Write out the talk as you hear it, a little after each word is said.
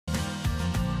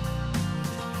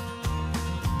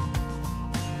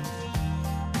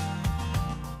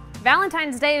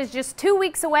Valentine's Day is just 2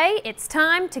 weeks away. It's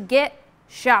time to get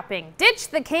shopping. Ditch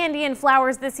the candy and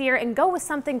flowers this year and go with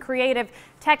something creative.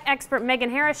 Tech expert Megan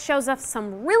Harris shows us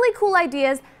some really cool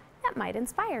ideas that might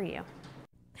inspire you.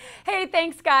 Hey,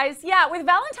 thanks guys. Yeah, with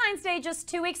Valentine's Day just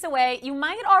 2 weeks away, you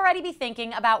might already be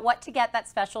thinking about what to get that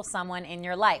special someone in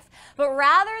your life. But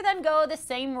rather than go the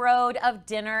same road of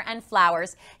dinner and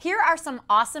flowers, here are some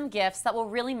awesome gifts that will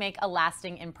really make a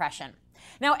lasting impression.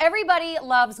 Now, everybody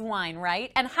loves wine,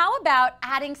 right? And how about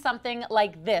adding something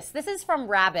like this? This is from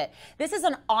Rabbit. This is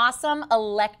an awesome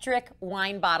electric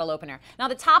wine bottle opener. Now,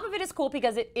 the top of it is cool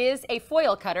because it is a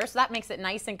foil cutter, so that makes it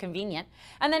nice and convenient.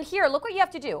 And then here, look what you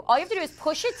have to do. All you have to do is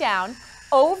push it down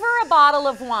over a bottle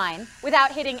of wine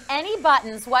without hitting any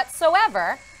buttons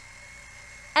whatsoever.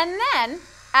 And then,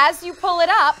 as you pull it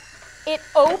up, it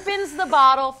opens the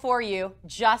bottle for you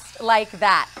just like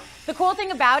that. The cool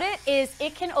thing about it is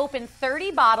it can open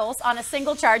 30 bottles on a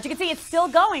single charge. You can see it's still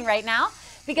going right now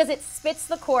because it spits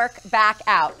the cork back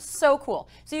out. So cool.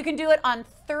 So you can do it on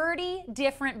 30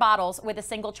 different bottles with a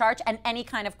single charge and any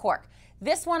kind of cork.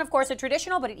 This one, of course, is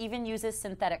traditional, but it even uses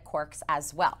synthetic corks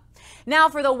as well. Now,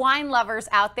 for the wine lovers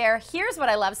out there, here's what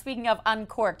I love. Speaking of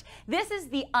uncorked, this is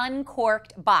the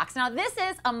uncorked box. Now, this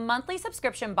is a monthly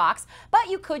subscription box, but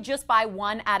you could just buy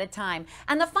one at a time.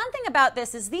 And the fun thing about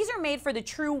this is these are made for the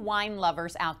true wine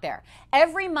lovers out there.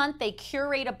 Every month, they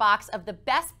curate a box of the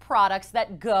best products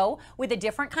that go with a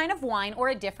different kind of wine or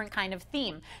a different kind of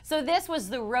theme. So this was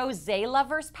the Rosé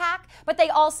Lovers Pack, but they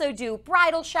also do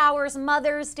bridal showers,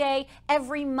 Mother's Day,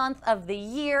 every month of the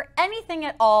year, anything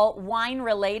at all wine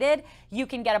related, you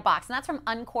can get a box. And that's from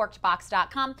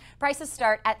uncorkedbox.com. Prices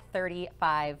start at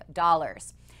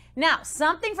 $35. Now,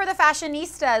 something for the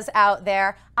fashionistas out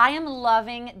there. I am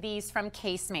loving these from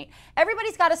Casemate.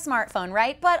 Everybody's got a smartphone,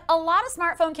 right? But a lot of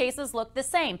smartphone cases look the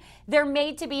same. They're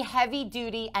made to be heavy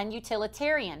duty and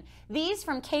utilitarian. These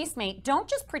from Casemate don't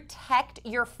just protect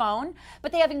your phone,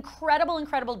 but they have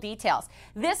incredible details.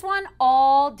 This one,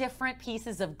 all different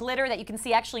pieces of glitter that you can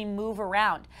see actually move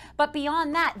around. But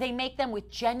beyond that, they make them with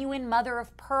genuine mother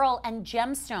of pearl and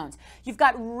gemstones. You've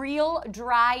got real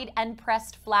dried and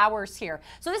pressed flowers here.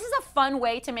 So this is a fun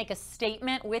way to make a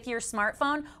statement with your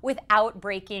smartphone without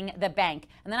breaking the bank.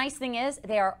 And the nice thing is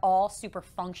they are all super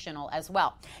functional as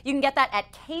well. You can get that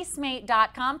at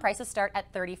casemate.com. Prices start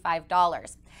at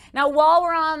 $35. Now, while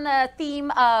we're on the theme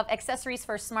of accessories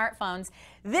for smartphones,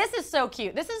 this is so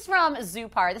cute. This is from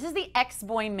Zupar. This is the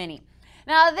X-Boy Mini.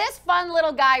 Now, this fun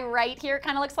little guy right here,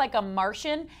 kind of looks like a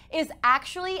Martian, is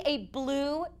actually a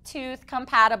Bluetooth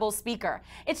compatible speaker.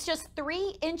 It's just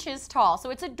 3 inches tall,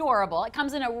 so it's adorable. It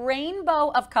comes in a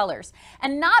rainbow of colors.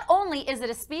 And not only is it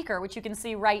a speaker, which you can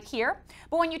see right here,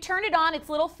 but when you turn it on, its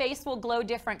little face will glow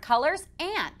different colors.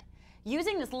 And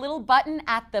using this little button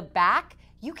at the back,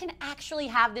 you can actually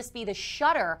have this be the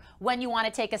shutter when you want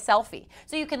to take a selfie.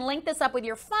 So you can link this up with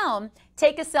your phone,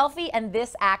 take a selfie, and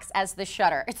this acts as the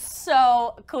shutter. It's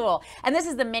so cool. And this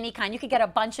is the mini kind. You could get a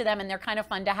bunch of them, and they're kind of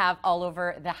fun to have all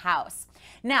over the house.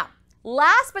 Now,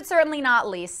 last but certainly not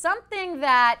least, something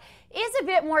that is a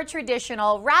bit more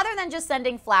traditional, rather than just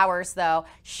sending flowers though,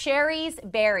 Sherry's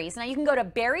Berries. Now you can go to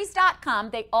berries.com.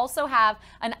 They also have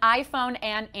an iPhone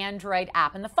and Android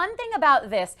app. And the fun thing about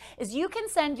this is you can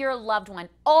send your loved one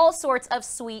all sorts of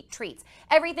sweet treats.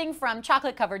 Everything from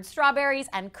chocolate covered strawberries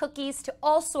and cookies to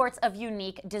all sorts of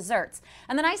unique desserts.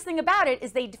 And the nice thing about it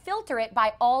is they filter it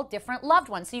by all different loved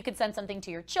ones. So you could send something to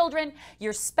your children,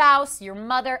 your spouse, your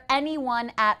mother,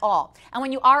 anyone at all. And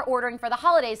when you are ordering for the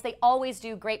holidays, they always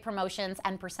do great promotions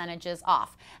and percentages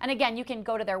off. And again, you can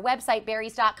go to their website,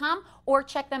 berries.com, or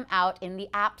check them out in the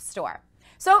App Store.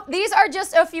 So these are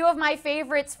just a few of my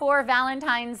favorites for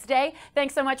Valentine's Day.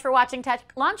 Thanks so much for watching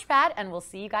Tech Launchpad, and we'll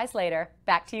see you guys later.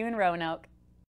 Back to you in Roanoke.